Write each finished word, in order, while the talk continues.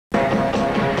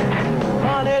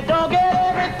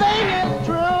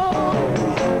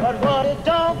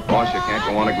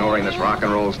one ignoring this rock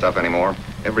and roll stuff anymore.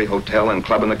 Every hotel and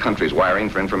club in the country's wiring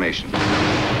for information.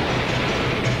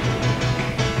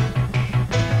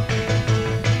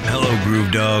 Hello,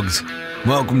 Groove Dogs.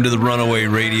 Welcome to the Runaway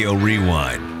Radio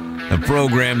Rewind, a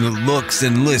program that looks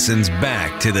and listens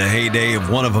back to the heyday of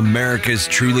one of America's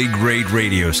truly great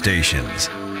radio stations,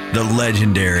 the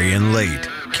legendary and late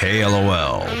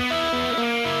KLOL.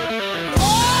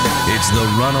 It's the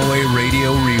Runaway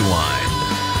Radio Rewind.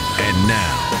 And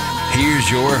now,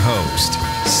 here's your host,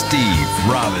 Steve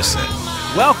Robinson.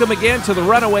 Welcome again to the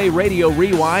Runaway Radio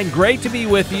Rewind. Great to be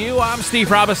with you. I'm Steve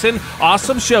Robinson.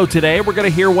 Awesome show today. We're going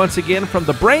to hear once again from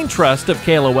the brain trust of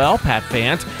KLOL, Pat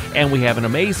Fant, and we have an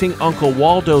amazing Uncle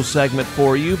Waldo segment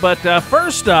for you. But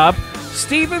first up,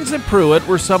 Stevens and Pruett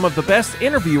were some of the best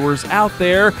interviewers out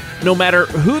there. No matter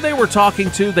who they were talking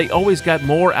to, they always got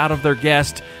more out of their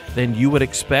guest than you would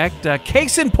expect.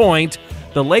 Case in point,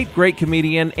 the late great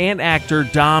comedian and actor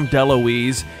Dom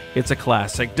Deluise. It's a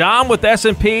classic. Dom with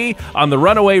S&P on the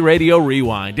Runaway Radio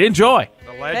Rewind. Enjoy.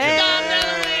 The legend. Hey.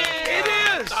 It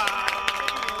is. All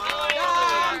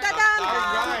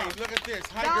right, look at this.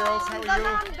 Hi, girls. How are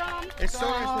you? It's so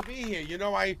nice to be here. You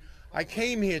know, I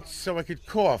came here so I could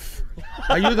cough.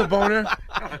 Are you the boner?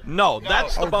 No,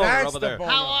 that's the boner that's over the there.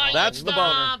 boner. How are you? That's the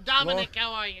boner. Dominic,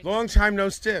 how are you? Long time no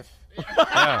stiff.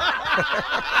 Right.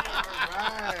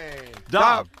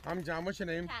 Dom. I'm John. What's your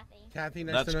name? Kathy.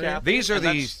 Nice That's to know you. Kathy. These are And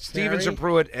the that's Stevens and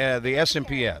Carrie? Pruett, the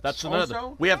S&P ads. That's another.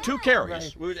 Also? We have two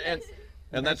Carries. Right.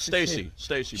 And that's Stacy.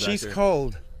 Stacy back She's there.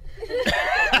 cold.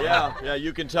 Yeah,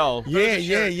 you can tell.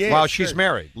 Yeah. Well, it's she's good.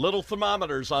 married. Little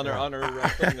thermometers on her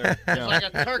thing there. Yeah. Like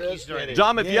a turkey string.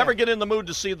 Dom, if you Yeah. ever get in the mood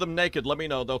to see them naked, let me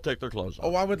know. They'll take their clothes off.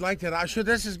 Oh, I would like that. I'm sure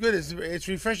this is good. It's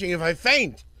refreshing. If I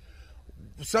faint,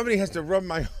 somebody has to rub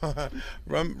my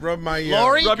rub my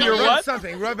Lori, Rub your come what?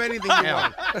 Something. Rub anything you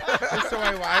want. Just so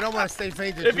I don't want to stay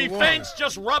fainted If too he long. faints,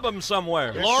 just rub him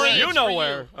somewhere. Lori, you it's know for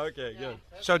where. Okay, good.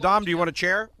 So, Dom, do you want a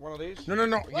chair? One of these? No.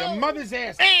 Your mother's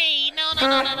ass. Hey, no,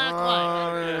 not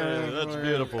quite. Yeah, that's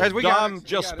beautiful. Guys, we Dom got it.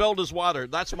 just spilled his water.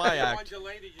 That's my act.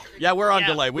 Yeah, we're on Yeah,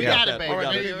 delay. We we got got it, that. baby. We got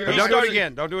Alright, it. but Don't do it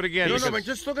again. Don't do it again. No, because- but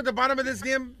just look at the bottom of this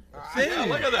damn thing. Yeah,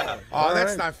 look at that. Oh,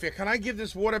 that's not fair. Can I give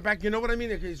this water back? You know what I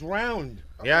mean? It's round.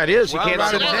 Yeah, it is. You Well, can't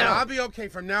right sit on. down. I'll be okay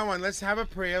from now on. Let's have a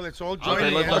prayer. Let's all join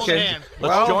Okay, hands. let's hands.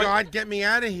 Well, join. God, get me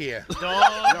out of here. Don't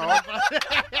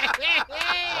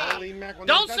Holy mackerel.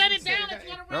 Don't No, set doesn't it down. say It's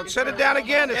got a Don't round set it down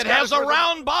again. It's It got has to a go-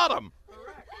 round bottom.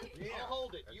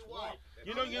 Hold it. You what?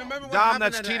 You remember what Dom, happened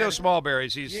that's at Tito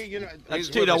Smallberries. He's Yeah, That's he's-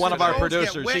 Tito, one of our stoves get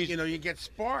producers. wet, He's- you get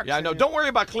sparks. Yeah, I know. and Don't worry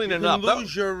about cleaning it you up. can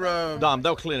lose your. Dom,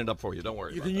 they'll clean it up for you. Don't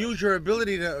worry. You about can that. use your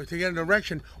ability to get an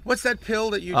erection. What's that pill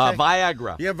that you take?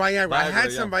 Viagra. Yeah, Viagra. I had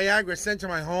Viagra, some Viagra sent to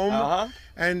my home, Uh-huh.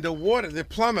 and the water, the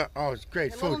plumber. Oh, it's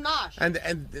great little food. nosh. And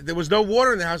there was no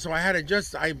water in the house, so I had to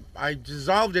just I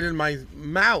dissolved it in my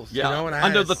mouth. Yeah. You know, and I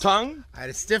Under had the tongue? I had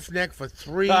a stiff neck for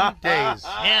 3 days.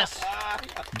 Yes.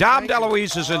 Dom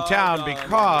Deluise is in town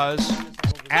because,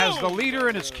 as the leader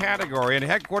in its category and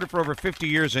headquartered for over 50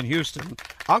 years in Houston,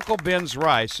 Uncle Ben's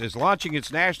Rice is launching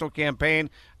its national campaign,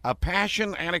 A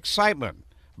Passion and Excitement,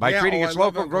 by treating I its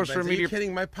love local Uncle grocery Ben's. Are media you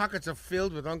kidding? My pockets are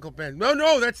filled with Uncle Ben.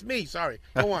 No, that's me. Sorry.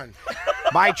 Go on.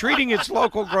 by treating its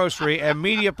local grocery and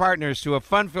media partners to a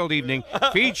fun-filled evening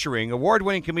featuring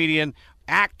award-winning comedian,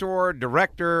 actor,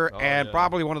 director, and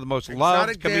probably one of the most loved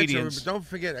Exotic dancer, comedians. but don't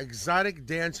forget, exotic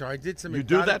dancer. I did some. You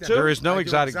do exotic that too? There is no I do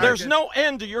exotic There's dance. no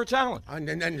end to your talent. And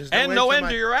there's And no end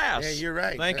my- to your ass. Yeah, you're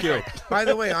right. Thank That's you. right. By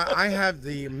the way, I have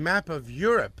the map of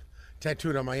Europe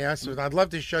tattooed on my ass. So I'd love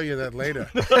to show you that later.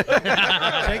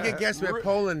 Take a guess where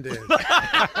Poland is.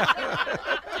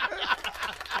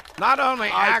 Not only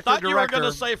I actor, thought you were director,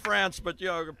 going to say France, but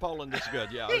Poland is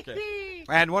good. Yeah, okay.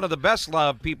 and one of the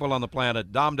best-loved people on the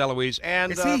planet, Dom Deluise.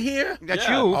 And Is he here? That's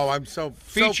Yeah. you. Oh, I'm so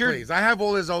Featured- pleased. I have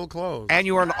all his old clothes. And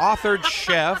you are an authored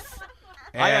chef.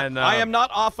 And I am not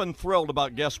often thrilled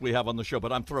about guests we have on the show,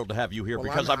 but I'm thrilled to have you here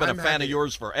Well, because I'm- I've been I'm a fan happy. of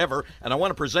yours forever, and I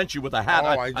want to present you with a hat.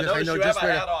 Oh, I noticed know you just have a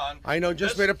where hat on. I know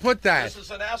just This- where to put that. This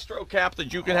is an Astro cap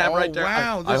that you can have Oh, right there.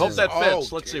 wow, I this hope is- that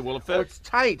fits. oh, Let's see. Will it Oh, fit? it's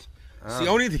tight. It's the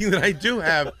only thing that I do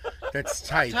have that's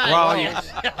tight. Well,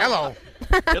 Hello.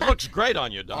 It looks great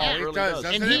on you, Don. Yeah, it it really does, does.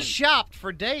 doesn't And it? he shopped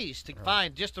for days to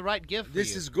find just the right gift for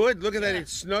This you. is good. Look at that. It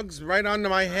snugs right onto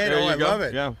my head. There Oh, you I go. love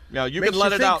it. Yeah, yeah. You Makes can let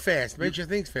you it think out fast. Makes you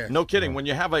think fast. No kidding. When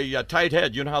you have a tight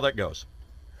head, you know how that goes.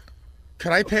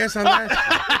 Could I pass on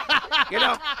that?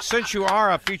 Since you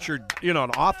are a featured, an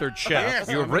authored chef, Yes,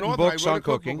 you have I'm an written author. books I wrote on a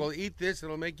cookbook cooking. called Eat This,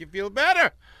 it'll make you feel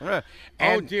better. Oh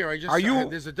And dear, I just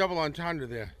there's a double entendre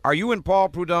there. Are you and Paul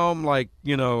Prudhomme like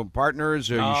partners,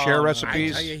 or you share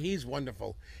recipes? I tell you, he's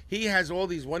wonderful. He has all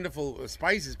these wonderful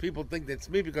spices. People think that's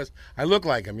me because I look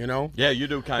like him, Yeah, you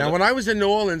do kind of. Now, when I was in New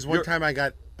Orleans one time, I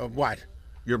got what?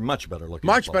 You're much better looking.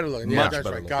 Much better looking. Yeah, Much that's better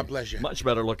right. looking. God bless you. Much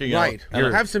better looking. Right.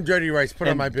 Have some dirty rice put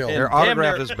on my bill. Their damn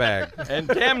autograph near- is bag. And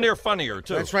damn near funnier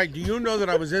too. That's right. Do you know that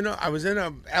I was in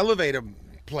a elevator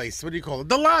place? What do you call it?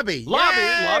 The lobby.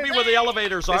 Lobby where the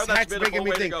elevators are. This That's hat's beautiful making me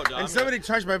way to think. go, Dom. And somebody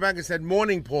touched my back and said,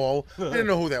 "Morning, Paul." I didn't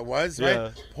know who that was, right?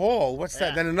 Yeah. Paul, what's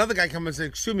that? Then another guy comes and said,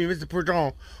 "Excuse me, Mr.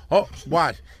 Prudhomme." Oh,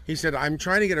 what? He said, "I'm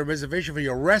trying to get a reservation for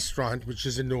your restaurant, which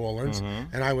is in New Orleans,"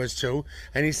 and I was too.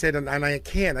 And he said, "And I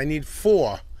can't. I need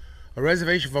 4. A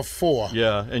reservation for 4."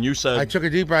 Yeah, and you said. I took a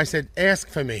deep breath. I said, "Ask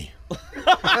for me."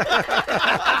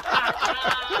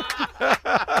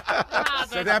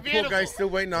 So that poor guy's still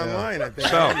waiting online, I think.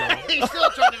 So- He's still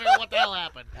trying to figure out what the hell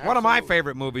happened. One of my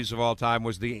favorite movies of all time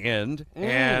was The End,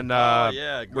 and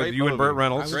yeah, with great you and movie. Burt I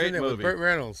Reynolds. was Great in there with movie. Burt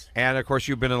Reynolds. And of course,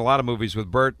 you've been in a lot of movies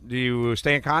with Burt. Do you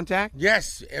stay in contact?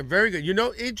 Yes, very good.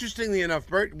 Interestingly enough,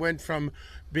 Burt went from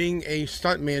being a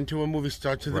stuntman to a movie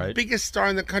star to the Right. biggest star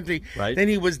in the country. Right. Then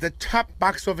he was the top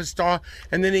box office star,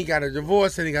 and then he got a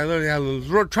divorce, and he got a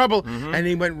little trouble, and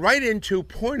he went right into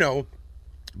porno.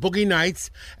 Boogie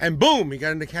Nights, and boom, he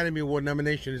got an Academy Award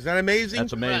nomination. Is that amazing?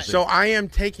 That's amazing. So I am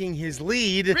taking his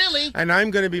lead. Really? And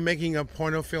I'm going to be making a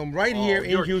porno film right here in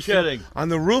you're Houston. kidding. On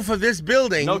the roof of this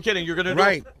building. No kidding. You're going to do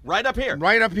Right. it right up here.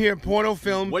 Right up here, porno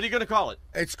film. What are you going to call it?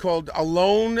 It's called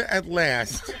Alone at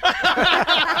Last.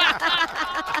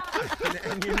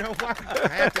 and you know what? I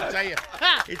have to tell you,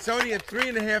 it's only a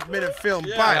 3.5-minute film,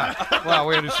 Well,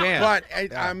 we understand. but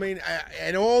I mean,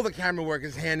 and all the camera work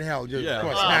is handheld, Yeah. of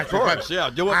course. Of naturally, course, but yeah,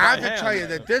 do it I by have to hand. tell you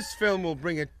that this film will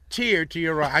bring a tear to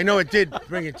your eye. I know it did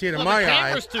bring a tear to Well, my the eye.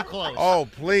 camera's too close. Oh,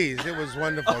 please. It was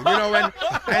wonderful.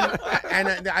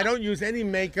 And I don't use any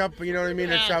makeup, you know what I mean?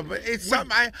 It's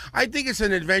something, I think it's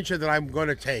an adventure that I'm going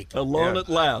to take. Alone at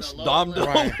Last. Dom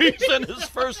DeLuise in his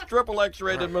first XXX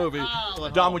rated movie.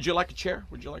 Dom, would you like a chair?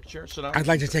 Would you like a chair? Sit down. I'd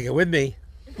like to take it with me.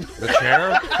 The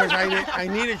chair? Because I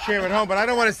need a chair at home, but I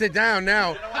don't want to sit down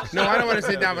now. No, I don't want to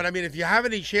sit down. But I mean, if you have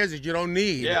any chairs that you don't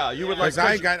need, Yeah, you would like.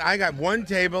 because I got one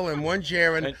table and one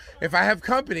chair, and if I have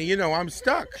company, I'm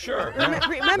stuck. Sure. Remember,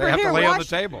 They have to here, lay on watch,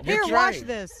 the table. Here, That's watch right.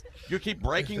 this. You keep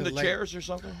breaking the chairs or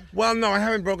something? Well, no, I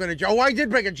haven't broken a chair. Oh, I did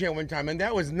break a chair one time, and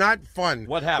that was not fun.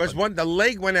 What happened? Because the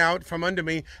leg went out from under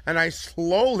me, and I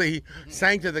slowly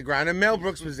sank to the ground. And Mel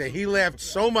Brooks was there. He laughed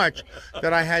so much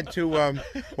that I had to.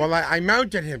 I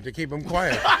mounted him to keep him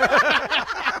quiet.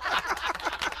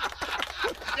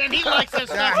 And he likes that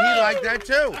Yeah, stuff. he liked that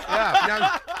too. Yeah.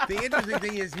 Now, the interesting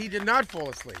thing is he did not fall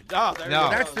asleep. Oh, there No.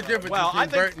 you go. That's the difference Well, between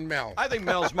Burt and Mel. I think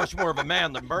Mel's much more of a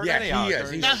man than Burt. Yeah, anyhow. he is.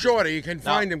 He's Now- shorter. You can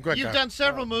find him quicker. You've done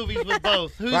several movies with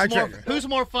both. Right, sure. Who's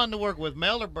more fun to work with,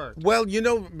 Mel or Burt? Well,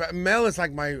 Mel is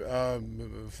like my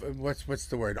what's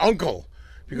the word? Uncle.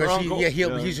 Because Your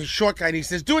uncle? he's a short guy and he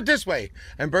says, do it this way.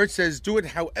 And Bert says, do it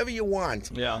however you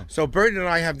want. Yeah. So Bert and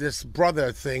I have this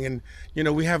brother thing and,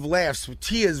 we have laughs.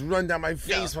 Tears run down my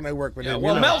face when I work with him.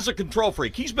 Well, Mel's a control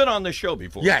freak. He's been on this show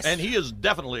before. Yes. And he is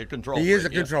definitely a control freak. He is a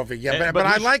control freak, yeah. And- But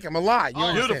I he's like him a lot. You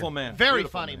understand? Beautiful man. Very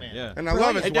Beautiful funny man. Yeah. And I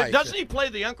love his Hey, wife. doesn't he play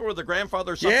the uncle or the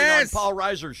grandfather or something Yes. on Paul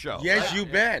Reiser's show? Yes, right? you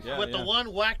bet. Yeah, With yeah. the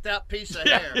one whacked out piece of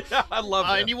Yeah, hair. yeah, I love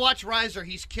that. And you watch Reiser,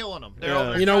 he's killing them.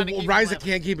 Yeah. Riza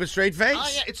can't keep a straight face. Oh,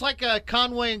 yeah, it's like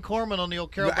Conway and Corman on the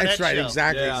old Carol That's Burnett right, show.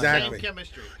 exactly, Yeah. exactly. Same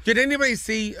chemistry. Did anybody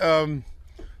see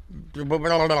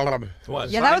What?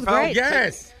 Yeah, that was Seinfeld? great.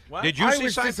 Yes. What? Did you I see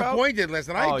was Seinfeld? disappointed last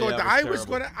night. I Oh, thought yeah, that it was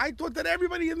terrible. I thought that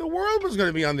everybody in the world was going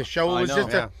to be on the show. It I was know.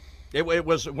 just Yeah. It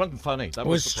wasn't funny. That it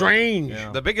was the problem. strange.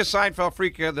 Yeah. The biggest Seinfeld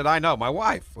freak that I know, my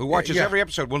wife, who watches Yeah. every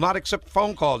episode, will not accept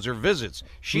phone calls or visits.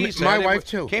 She My said it wife, was-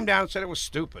 too. Came down and said it was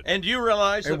stupid. And do you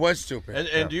realize It was stupid.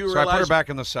 And do you So I realize put her back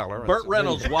in the cellar. Burt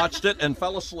Reynolds watched it and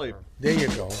fell asleep? There you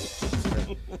go.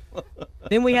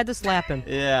 Then we had to slap him.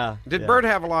 Yeah. Did Burt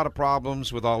have a lot of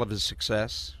problems with all of his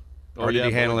success? Oh, Or did yeah,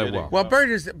 he handle boy, it did he. well? Well,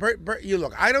 Bert, you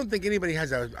look. I don't think anybody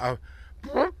has a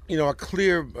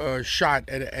clear shot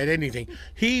at anything.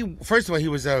 He, first of all, he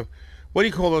was a. What do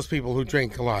you call those people who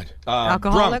drink a lot?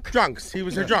 Alcoholic. Drunks. He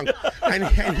was a drunk, and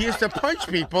he used to punch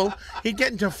people. He'd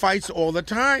get into fights all the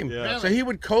time. Yeah. So he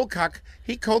would cold cocked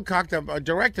a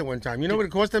director one time. You know what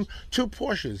it cost him? 2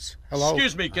 Porsches. Hello.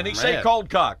 Excuse me, can he say man. cold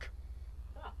cock?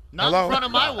 Not Hello? in front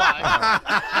of my wife.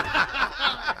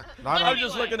 I'm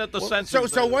just looking at the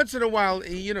censors. So once in a while,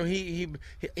 he went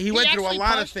through a actually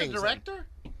lot of punched the things. director?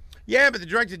 Yeah, but the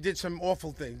director did some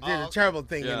awful thing, did a terrible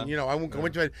thing, Yeah. and I won't go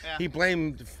into it. Yeah. He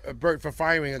blamed Bert for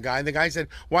firing a guy, and the guy said,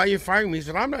 "Why are you firing me?" He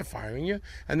said, "I'm not firing you."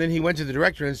 And then he went to the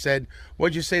director and said,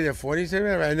 "What'd you say there for?" And he said,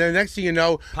 and then the next thing you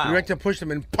know, the director pushed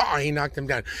him and he knocked him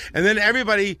down. And then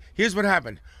everybody, here's what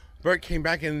happened. Bert came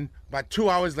back in about 2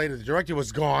 hours later. The director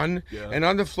was gone, and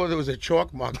on the floor there was a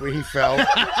chalk mark where he fell.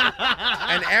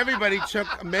 And everybody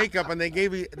took makeup and they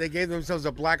gave themselves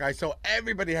a black eye, so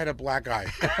everybody had a black eye.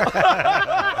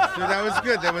 So that was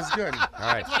good. That was good. All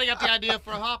right. That's when I got the idea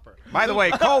for Hopper. By the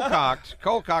way,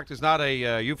 cold-cocked is not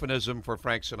a euphemism for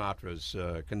Frank Sinatra's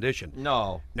condition.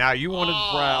 No. Now, you wanted...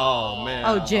 Oh, man.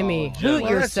 Oh, Jimmy, hoot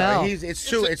Well, that's all yourself. right.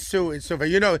 It's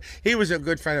Sue. He was a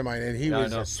good friend of mine, and he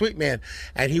was a sweet man,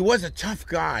 and he was a tough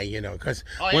guy, because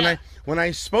when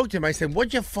I spoke to him, I said,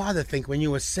 "What'd your father think when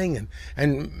you were singing?"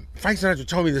 And Frank Sinatra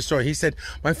told me the story. He said,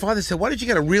 "My father said, why don't you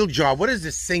get a real job? What is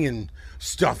this singing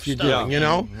stuff you're doing,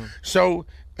 So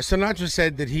Sinatra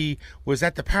said that he was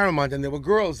at the Paramount, and there were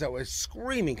girls that were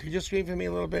screaming. Could you just scream for me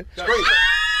a little bit?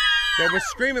 They were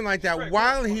screaming like that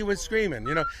while he was screaming,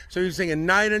 So he was singing,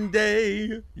 "Night and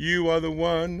day, you are the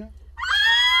one."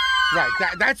 Right,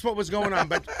 that's what was going on.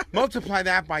 But multiply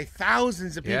that by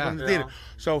thousands of people in the theater.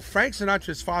 So Frank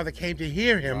Sinatra's father came to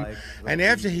hear him, and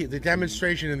after the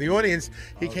demonstration in the audience,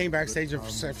 he came backstage and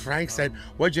Frank said,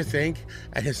 "What'd you think?"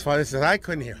 And his father said, "I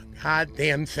couldn't hear a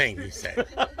goddamn thing," he said.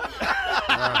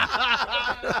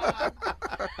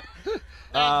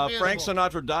 Frank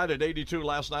Sinatra died at 82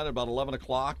 last night at about 11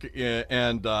 o'clock,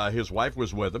 and his wife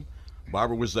was with him.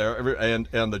 Barbara was there, and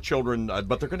the children,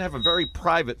 but they're going to have a very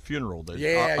private funeral.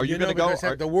 Yeah, are you going to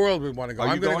go? The world would want to go.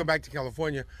 I'm going to go back to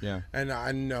California,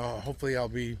 and hopefully I'll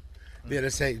be there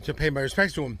to pay my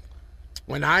respects to him.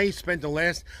 When I spent the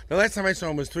last time I saw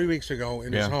him was 3 weeks ago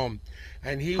in his home,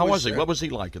 and How was he? What was he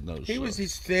like in those?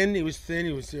 He's thin. He was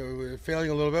failing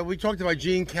a little bit. We talked about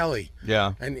Gene Kelly.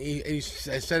 Yeah. And he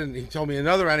told me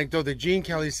another anecdote that Gene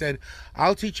Kelly said,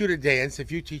 "I'll teach you to dance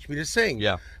if you teach me to sing."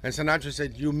 Yeah. And Sinatra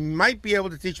said, "You might be able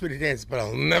to teach me to dance, but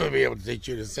I'll never be able to teach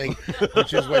you to sing,"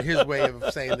 which is what his way of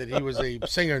saying that he was a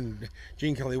singer and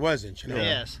Gene Kelly wasn't.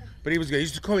 Yes. But he was good. He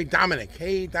used to call me Dominic.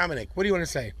 Hey, Dominic, what do you want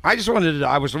to say? I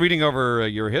was reading over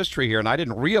your history here, and I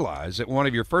didn't realize that one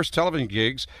of your first television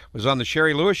gigs was on the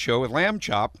Sherry Lewis show with Lamb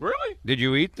Chop. Really? Did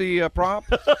you eat the prop?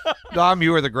 Dom,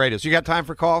 you were the greatest. You got time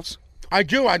for calls? I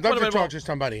do. I'd love to talk to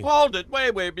somebody. Hold it.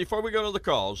 Wait. Before we go to the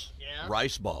calls,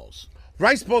 rice balls.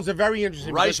 Rice balls are very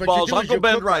interesting. Rice balls, Uncle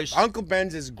Ben rice. Uncle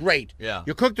Ben's is great. Yeah.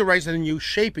 You cook the rice and then you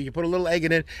shape it. You put a little egg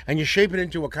in it and you shape it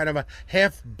into a kind of a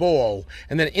half ball.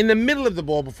 And then in the middle of the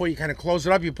ball, before you kind of close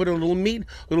it up, you put a little meat,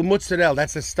 little mozzarella.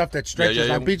 That's the stuff that stretches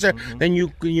on pizza. Mm-hmm. Then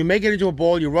you make it into a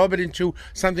ball. You rub it into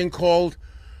something called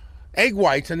egg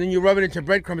whites, and then you rub it into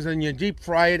breadcrumbs, and then you deep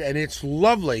fry it, and it's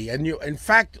lovely. And in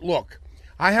fact, look,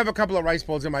 I have a couple of rice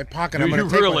balls in my pocket. I'm going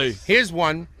to take one. Here's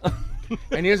one,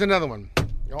 and here's another one.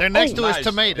 They're next to his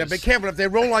tomatoes. Be careful. If they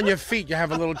roll on your feet, you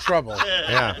have a little trouble.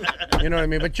 Yeah. You know what I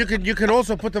mean? But you can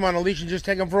also put them on a leash and just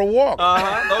take them for a walk.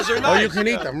 Those are nice. Or you can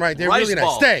eat them. Right? They're rice really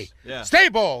balls. nice. Yeah. Stay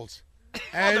balls.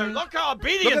 And look how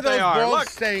obedient look at those they are. balls Look.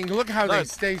 staying. Look how they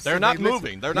stay. They're not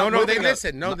moving. They're not No, moving. they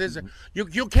listen. No, there's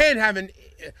you can't have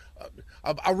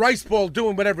a rice ball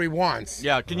doing whatever he wants.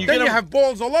 Yeah, can you then get you him? have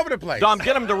balls all over the place. Dom,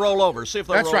 get them to roll over. See if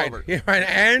they'll That's roll right. over. Yeah, right.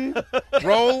 And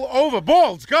roll over.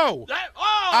 Balls, go.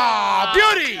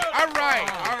 Beauty. All right.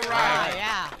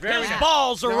 Yeah. Very His nice.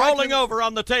 balls are Now, I rolling can- over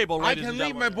on the table, I ladies can and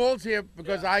leave my gentlemen. balls here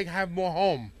because I have more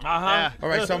home. Uh-huh. All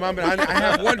right, so I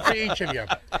have one for each of you. Wait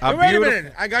a beautiful-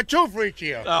 minute. I got two for each of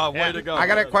you. Oh, way to go. I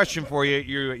got a question for you.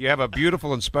 You have a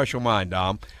beautiful and special mind,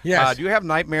 Dom. Yes. Do you have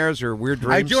nightmares or weird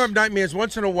dreams? I do have nightmares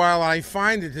once in a while. I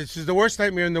find that this is the worst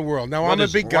nightmare in the world. Now, I'm a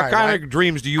big guy. What kind right? of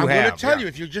dreams do you I'm have? going to tell you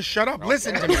if you just shut up.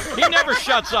 Listen to me. He never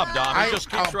shuts up, Dom. He just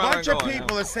keeps A running bunch of going.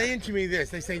 people are saying to me this.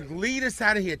 They say, lead us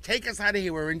out of here. Take us out of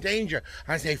here. We're in danger.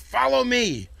 I say, follow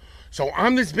me. So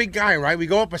I'm this big guy, right? We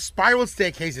go up a spiral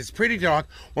staircase. It's pretty dark.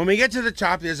 When we get to the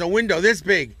top, there's a window this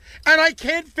big. And I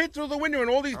can't fit through the window. And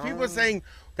all these people are saying,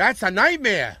 that's a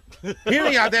nightmare. Here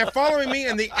they are. They're following me.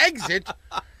 And the exit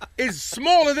is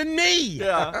smaller than me.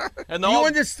 Yeah. And Do you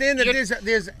understand that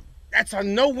there's that's a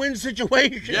no-win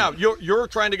situation? Yeah, you're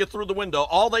trying to get through the window.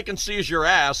 All they can see is your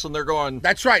ass, and they're going.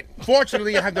 That's right.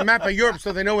 Fortunately, you have the map of Europe,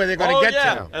 so they know where they're going to get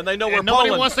to. And they know where Nobody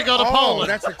Poland. wants to go to Oh, Poland.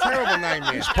 that's a terrible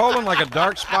nightmare. Is Poland like a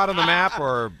dark spot on the map,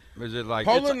 or is it like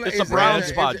Poland it's is a brown is-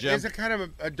 spot, is- Jim. Is a kind of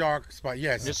a dark spot,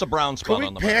 yes. It's a brown spot Can we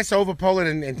on the map. pass over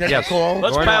Poland and take Yes. a call?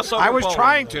 Let's Going pass on. over I was Poland.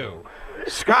 trying to.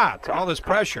 Scott, all this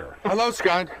pressure. Hello,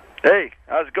 Scott. Hey,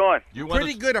 how's it going? You want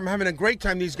Pretty good. I'm having a great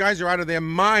time. These guys are out of their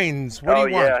minds. What do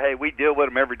you want? Yeah, hey, we deal with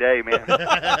them every day, man.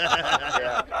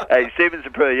 Yeah. Hey, Stevens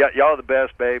and Pruett, y'all the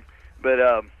best, babe.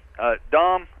 But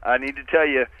Dom, I need to tell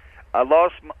you, I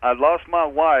lost my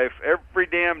wife every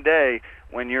damn day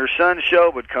when your son's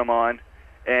show would come on.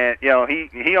 And, you know,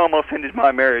 he almost ended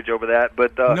my marriage over that.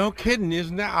 But no kidding,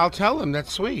 isn't that? I'll tell him.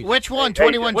 That's sweet. Which one?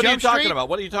 21 what Jump are you talking Street? about?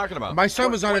 What are you talking about? My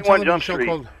son was on a 21 television Jump show Street.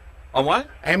 called On what?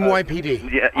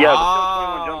 NYPD. Yeah, the show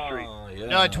 21 Jump Street. Yeah.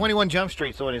 No, 21 Jump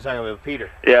Street's the one he's talking about with Peter.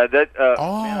 Yeah, that.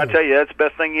 Oh. Man, I tell you, that's the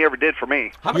best thing he ever did for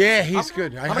me. Yeah, he's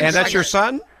good. And that's your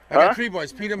son? I got 3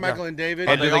 boys: Peter, Michael, and David.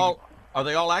 Are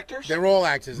they all actors? They're all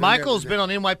actors. Michael's been on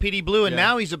NYPD Blue, and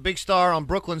now he's a big star on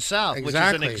Brooklyn South,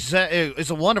 Exactly. which is it's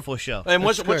a wonderful show. And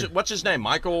what's his name?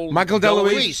 Michael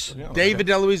Deluise. Yeah, David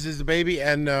Deluise is the baby,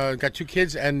 and got 2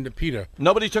 kids, and Peter.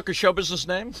 Nobody took a show business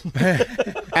name?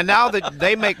 And now that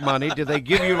they make money, do they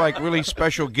give you like really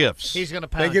special gifts? He's going to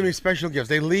They pound give you. me special gifts.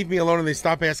 They leave me alone, and they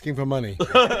stop asking for money. You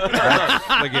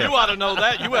ought to know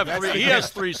that. You have 3. He has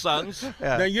 3 sons.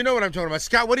 Now, you know what I'm talking about.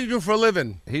 Scott, what do you do for a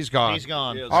living? He's gone. He's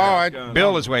gone.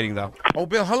 Bill is waiting, though. Oh,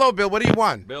 Bill. Hello, Bill. What do you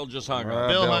want? Bill just hung up.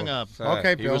 Bill hung up. Okay,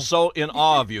 He Bill. was so in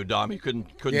awe of you, Dom. He couldn't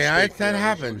Yeah, speak. that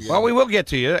happens. Well, we will get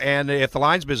to you, and if the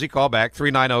line's busy, call back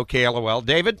 390-KLOL.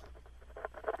 David?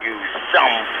 You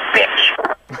some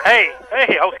bitch. Hey,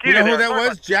 I was You kidding know who there. that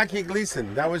was? Jackie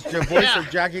Gleason. That was the voice of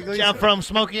Jackie Gleason. Yeah, from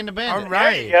Smokey and the Bandit. All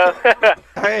right. Yeah.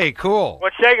 Hey, cool.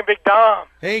 What's shaking, Big Dom?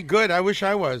 Hey, good. I wish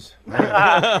I was.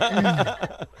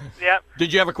 Yeah.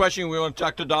 Did you have a question? We want to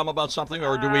talk to Dom about something,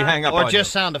 or do we hang up Or on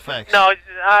just sound effects. No,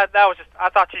 that was just. I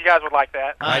thought you guys would like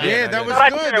that. Yeah, that was But I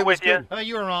good. share That it was with you. good. Oh,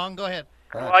 you were wrong. Go ahead.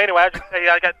 Well, anyway, I just say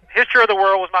I got History of the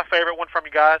World was my favorite one from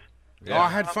you guys. Oh, I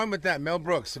had fun with that. Mel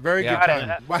Brooks. Very Yeah. good time.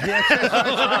 One of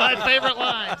my favorite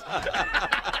lines.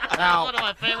 Now, One of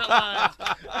my favorite lines.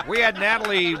 we had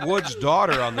Natalie Wood's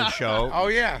daughter on this show. Oh,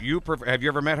 yeah. Have you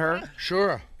ever met her?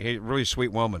 Sure. A really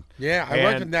sweet woman. Yeah, I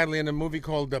worked And with Natalie in a movie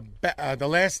called The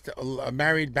Last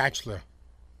Married Bachelor.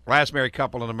 Last married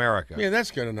couple in America. Yeah,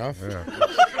 that's good enough.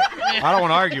 I don't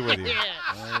want to argue with you.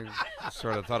 I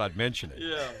sort of thought I'd mention it.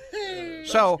 Yeah.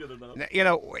 So, you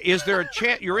know, is there a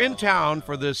chance you're in town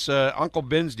for this Uncle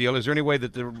Ben's deal? Is there any way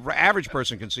that the average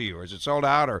person can see you, or is it sold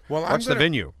out, or Well, what's the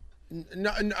venue?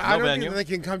 No, I don't venue? think they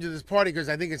can come to this party because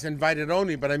I think it's invited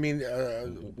only. But I mean,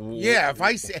 yeah, if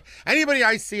I see anybody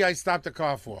I see, I stop the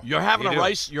car for. You're having You a do.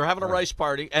 rice. You're having a rice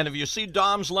party, and if you see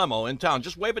Dom's limo in town,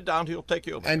 just wave it down. He'll take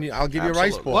you over. And I'll give you a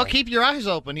rice Absolutely. ball. Well, keep your eyes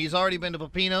open. He's already been to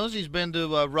Pepino's. He's been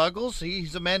to Ruggles.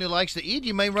 He's a man who likes to eat.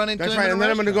 You may run into That's him right. in a And then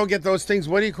I'm going to restaurant. go get those things.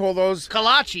 What do you call those?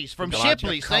 Kolaches from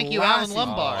Shipley's. Thank you, Alan Kolaches.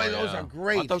 Lombard. Boy, those are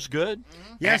great. Aren't those good?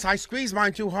 Yes, I squeezed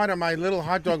mine too hard, and my little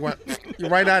hot dog went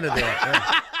right out of there.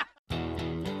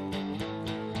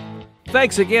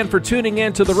 Thanks again for tuning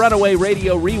in to the Runaway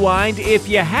Radio Rewind. If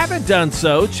you haven't done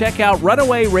so, check out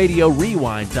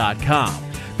runawayradiorewind.com.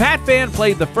 Pat Fant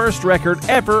played the first record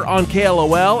ever on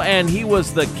KLOL, and he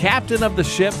was the captain of the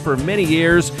ship for many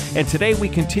years. And today we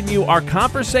continue our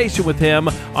conversation with him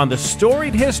on the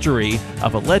storied history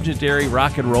of a legendary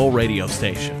rock and roll radio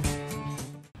station.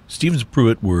 Stevens and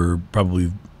Pruett were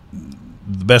probably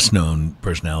the best known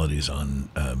personalities on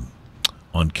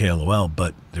KLOL,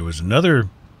 but there was another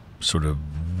sort of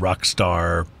rock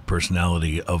star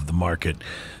personality of the market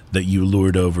that you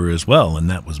lured over as well, and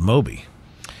that was Moby.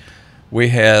 We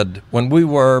had, when we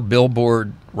were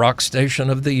Billboard Rock Station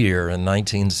of the Year in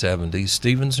 1970,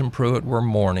 Stevens and Pruett were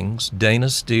mornings, Dana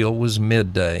Steele was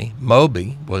midday,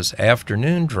 Moby was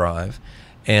afternoon drive,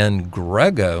 and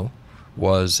Grego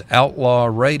was outlaw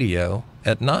radio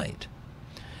at night.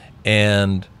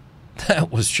 And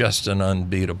that was just an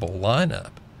unbeatable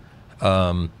lineup.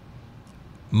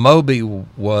 Moby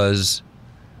was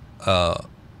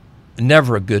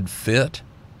never a good fit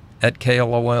at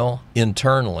KLOL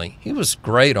internally. He was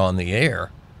great on the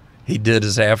air. He did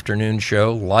his afternoon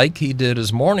show like he did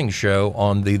his morning show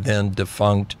on the then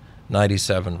defunct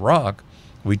 97 Rock.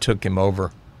 We took him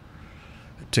over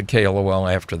to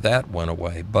KLOL after that went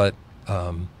away. But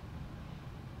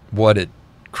what it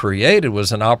created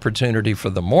was an opportunity for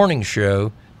the morning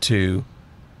show to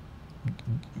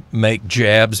make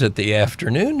jabs at the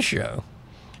afternoon show.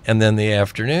 And then the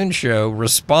afternoon show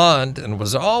respond and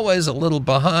was always a little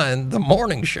behind the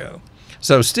morning show.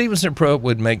 So Stevens and Pruett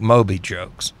would make Moby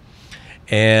jokes.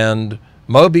 And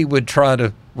Moby would try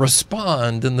to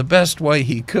respond in the best way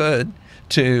he could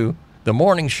to the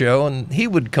morning show, and he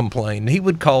would complain. He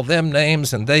would call them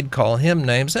names, and they'd call him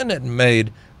names, and it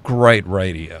made great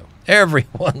radio.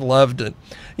 Everyone loved it.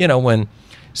 You know, when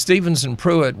Stevens and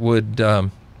Pruett would do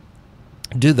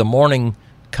the morning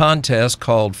contest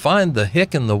called Find the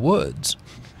Hick in the Woods,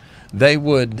 they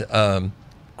would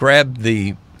grab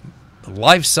the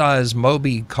life-size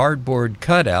Moby cardboard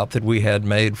cutout that we had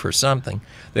made for something.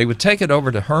 They would take it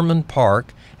over to Herman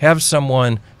Park have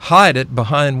someone hide it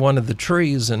behind one of the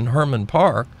trees in Herman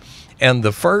Park, and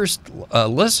the first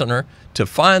listener to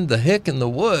find the hick in the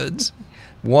woods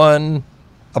won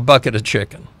a bucket of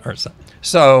chicken or something.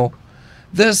 So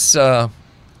this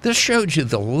showed you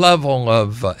the level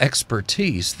of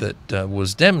expertise that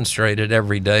was demonstrated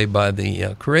every day by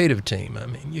the creative team. I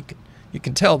mean, you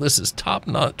can tell this is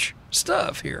top-notch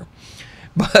stuff here.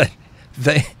 But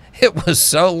it was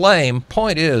so lame.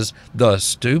 Point is, the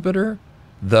stupider,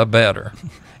 the better.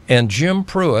 And Jim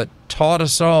Pruett taught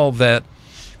us all that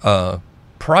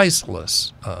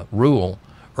priceless rule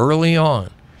early on.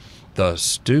 The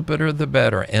stupider, the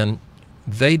better. And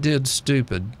they did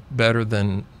stupid better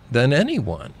than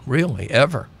anyone, really,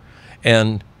 ever.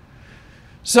 And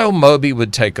so Moby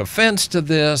would take offense to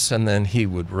this, and then he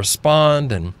would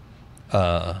respond, and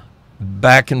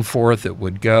back and forth it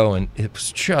would go, and it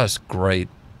was just great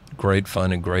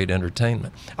fun and great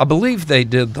entertainment. I believe they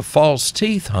did the false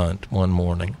teeth hunt one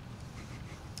morning.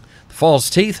 The false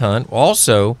teeth hunt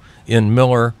also in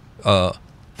Miller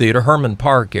Theater, Herman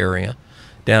Park area,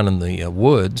 down in the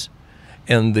woods.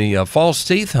 And the false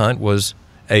teeth hunt was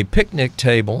a picnic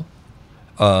table.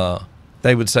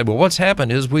 They would say, well, what's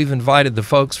happened is we've invited the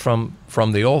folks from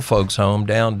the old folks home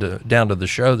down to the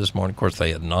show this morning. Of course,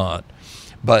 they had not.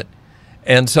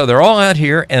 And so they're all out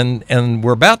here, and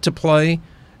we're about to play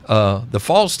the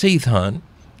false teeth hunt,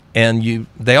 and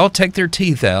they all take their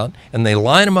teeth out, and they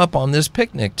line them up on this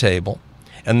picnic table,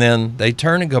 and then they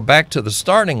turn and go back to the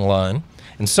starting line,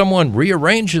 and someone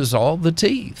rearranges all the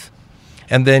teeth.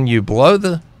 And then you blow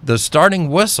the starting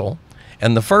whistle,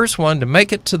 and the first one to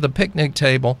make it to the picnic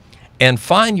table and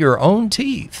find your own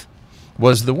teeth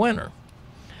was the winner.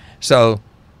 So,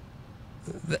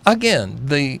 again,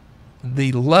 the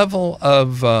level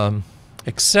of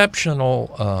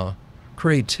exceptional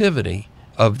creativity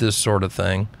of this sort of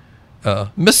thing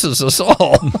misses us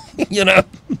all, you know.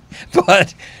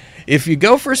 But if you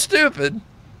go for stupid,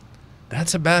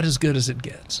 that's about as good as it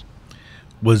gets.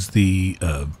 Was the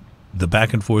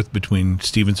back and forth between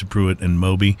Stevenson Pruett and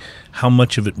Moby, how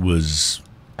much of it was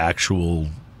actual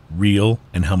real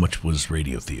and how much was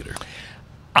radio theater?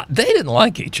 They didn't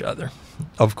like each other,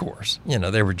 of course. You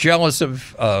know, they were jealous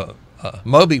of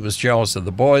Moby was jealous of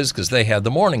the boys because they had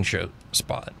the morning show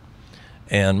spot.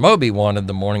 And Moby wanted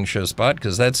the morning show spot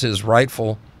because that's his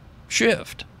rightful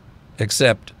shift,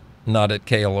 except not at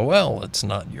KLOL. It's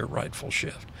not your rightful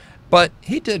shift. But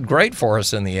he did great for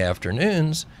us in the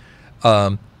afternoons.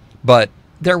 But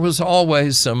there was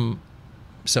always some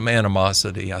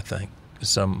animosity, I think,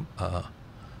 some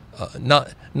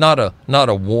not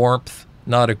a warmth,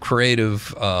 not a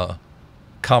creative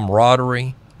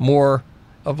camaraderie, more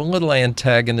of a little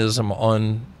antagonism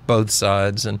on both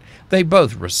sides, and they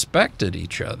both respected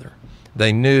each other.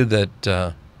 They knew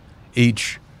that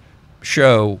each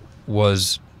show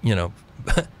was, you know,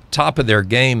 top of their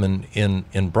game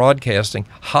in broadcasting.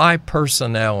 High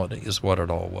personality is what it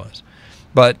all was.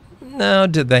 But no,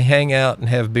 did they hang out and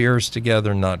have beers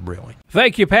together? Not really.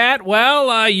 Thank you, Pat.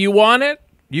 Well, you want it,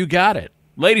 you got it.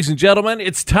 Ladies and gentlemen,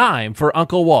 it's time for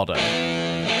Uncle Waldo.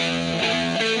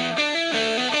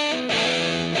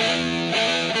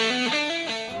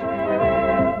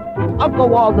 Uncle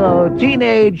Waldo,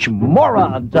 teenage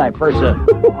moron type person.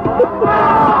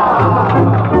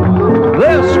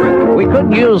 This, we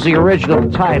couldn't use the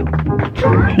original title.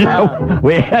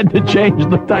 We had to change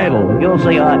the title. You'll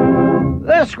see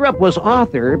this script was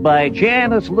authored by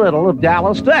Janice Little of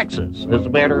Dallas, Texas. As a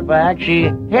matter of fact, she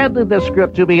handed this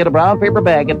script to me in a brown paper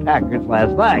bag at Packard's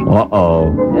last night.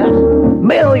 Uh-oh. Yes.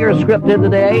 Mail your script in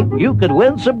today. You could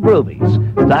win some groovies.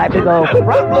 Time to go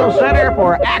front row center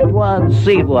for Act 1,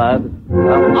 Scene 1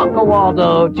 of Uncle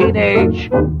Waldo,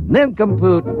 teenage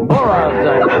nincompoop moron.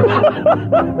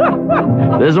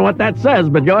 This is what that says,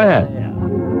 but go ahead.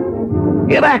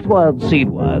 In Act 1,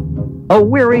 Scene 1, a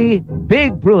weary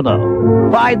Big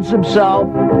Bruno finds himself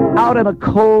out in a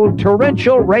cold,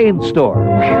 torrential rainstorm.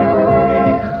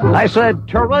 I said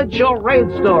torrential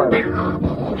rainstorm.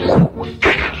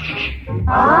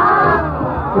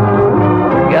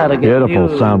 Gotta get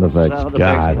beautiful sound effects.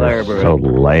 God, that's so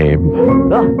lame.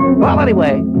 Well,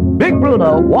 anyway, Big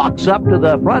Bruno walks up to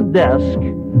the front desk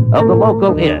of the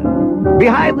local inn.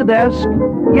 Behind the desk,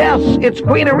 yes, it's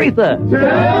Queen Aretha.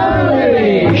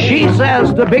 Hey! She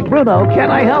says to Big Bruno,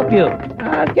 "Can I help you?"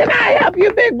 Can I help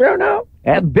you, Big Bruno?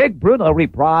 And Big Bruno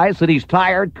replies that he's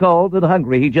tired, cold, and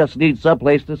hungry. He just needs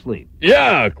someplace to sleep.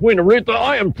 Yeah, Queen Aretha,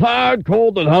 I am tired,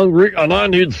 cold, and hungry, and I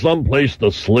need someplace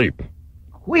to sleep.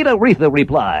 Queen Aretha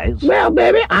replies, "Well,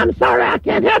 baby, I'm sorry I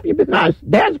can't help you because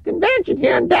there's a convention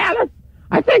here in Dallas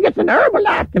I think it's an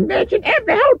Herbalife convention.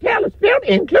 Every hotel is filled,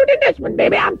 including this one,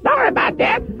 baby. I'm sorry about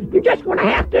that. You're just going to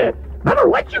have to... I don't know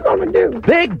what you're going to do.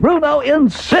 Big Bruno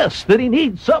insists that he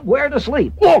needs somewhere to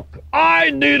sleep. Look, I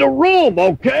need a room,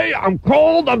 okay? I'm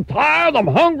cold, I'm tired, I'm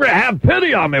hungry. Have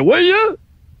pity on me, will you?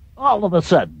 All of a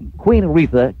sudden, Queen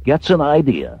Aretha gets an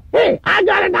idea. Hey, I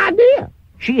got an idea.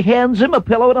 She hands him a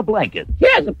pillow and a blanket.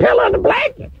 Here's a pillow and a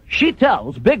blanket. She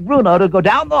tells Big Bruno to go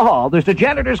down the hall. There's a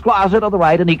janitor's closet on the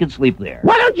right, and he can sleep there.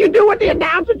 Why don't you do what the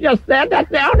announcer just said? That's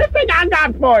the only thing I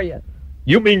got for you.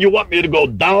 You mean you want me to go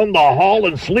down the hall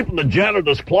and sleep in the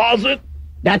janitor's closet?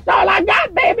 That's all I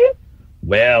got, baby.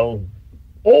 Well,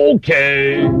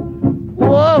 okay.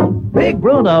 Whoa! Big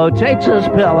Bruno takes his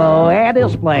pillow and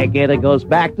his blanket and goes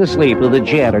back to sleep in the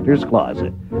janitor's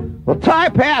closet. Well,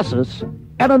 time passes,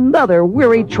 and another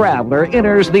weary traveler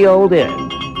enters the old inn.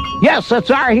 Yes,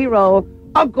 that's our hero,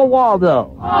 Uncle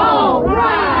Waldo. All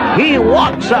right! He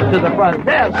walks up to the front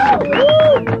desk,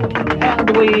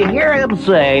 and we hear him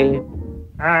say...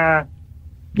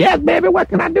 Yes, baby, what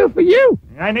can I do for you?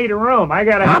 I need a room.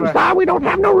 I'm sorry, we don't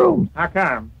have no rooms. How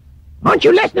come? Aren't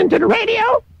you listening to the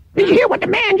radio? Did you hear what the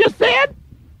man just said?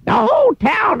 The whole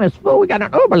town is full. We got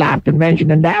an Herbalife convention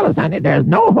in Dallas, honey. There's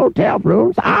no hotel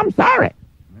rooms. I'm sorry.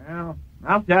 Well,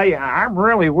 I'll tell you, I'm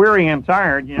really weary and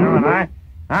tired, and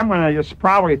I'm going to just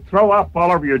probably throw up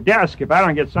all over your desk if I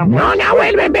don't get something. No, now,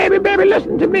 wait a minute, baby,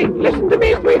 listen to me. Listen to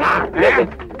me, sweetheart. Listen.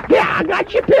 Yeah, I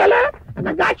got your pillow, and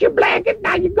I got your blanket.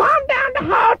 Now, you're going down the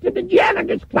hall to the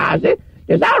janitor's closet.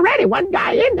 There's already one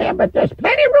guy in there, but there's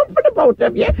plenty of room for the both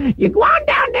of you. You go on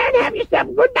down there and have yourself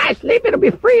a good night's sleep. It'll be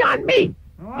free on me.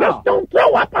 Wow. Just don't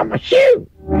throw up on my shoe.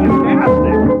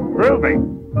 Fantastic. Groovy.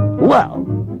 Well,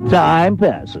 time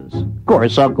passes. Of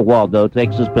course, Uncle Waldo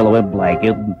takes his pillow and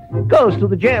blanket and goes to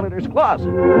the janitor's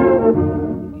closet.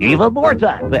 Even more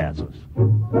time passes.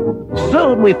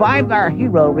 Soon we find our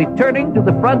hero returning to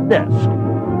the front desk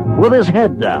with his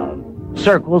head down,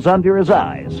 circles under his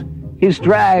eyes. He's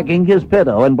dragging his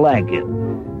pillow and blanket,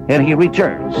 and he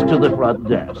returns to the front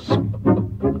desk.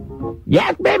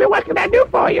 Yes, baby, what can I do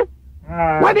for you?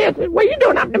 What is it? What are you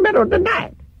doing up in the middle of the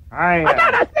night? I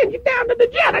thought I sent you down to the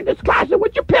janitor's closet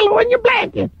with your pillow and your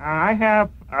blanket. I have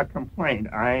a complaint.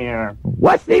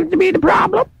 What seems to be the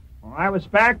problem? Well, I was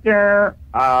back there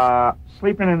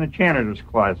sleeping in the janitor's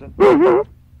closet, and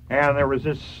there was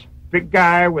this big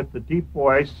guy with the deep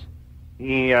voice.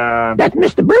 That's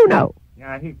Mr. Bruno.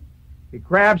 Yeah, he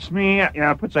grabs me,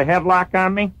 puts a headlock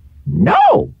on me.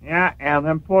 No! Yeah, and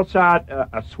then pulls out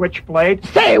a switchblade.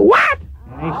 Say what?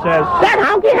 And he says... That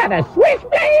honky had a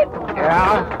switchblade?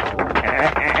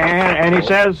 Yeah. And he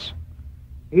says,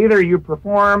 either you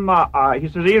perform...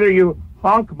 either you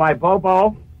honk my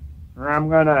bobo, or I'm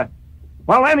gonna...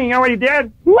 Well, then, you know what he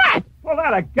did? What? Pulled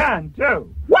out a gun,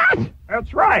 too. What?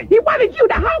 That's right. He wanted you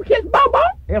to honk his bobo?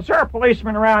 Yes, sir,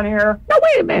 policeman around here. No,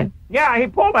 wait a minute. Yeah, he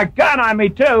pulled a gun on me,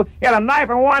 too. He had a knife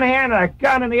in one hand and a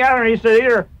gun in the other, and he said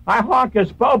either I honk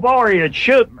his bobo or he'd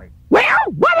shoot me.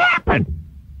 Well, what happened?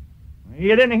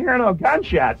 You didn't hear no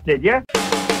gunshots, did you?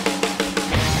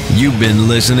 You've been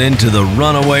listening to the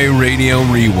Runaway Radio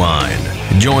Rewind.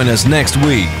 Join us next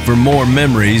week for more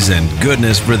memories and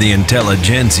goodness for the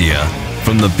intelligentsia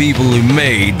from the people who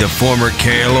made the former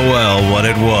KLOL what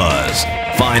it was.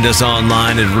 Find us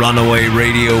online at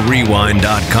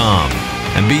runawayradiorewind.com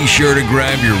and be sure to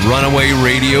grab your Runaway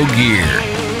Radio gear.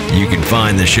 You can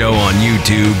find the show on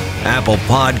YouTube, Apple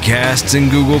Podcasts,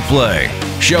 and Google Play.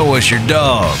 Show us your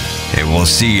dog, and we'll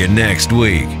see you next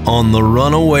week on the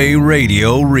Runaway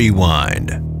Radio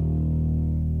Rewind.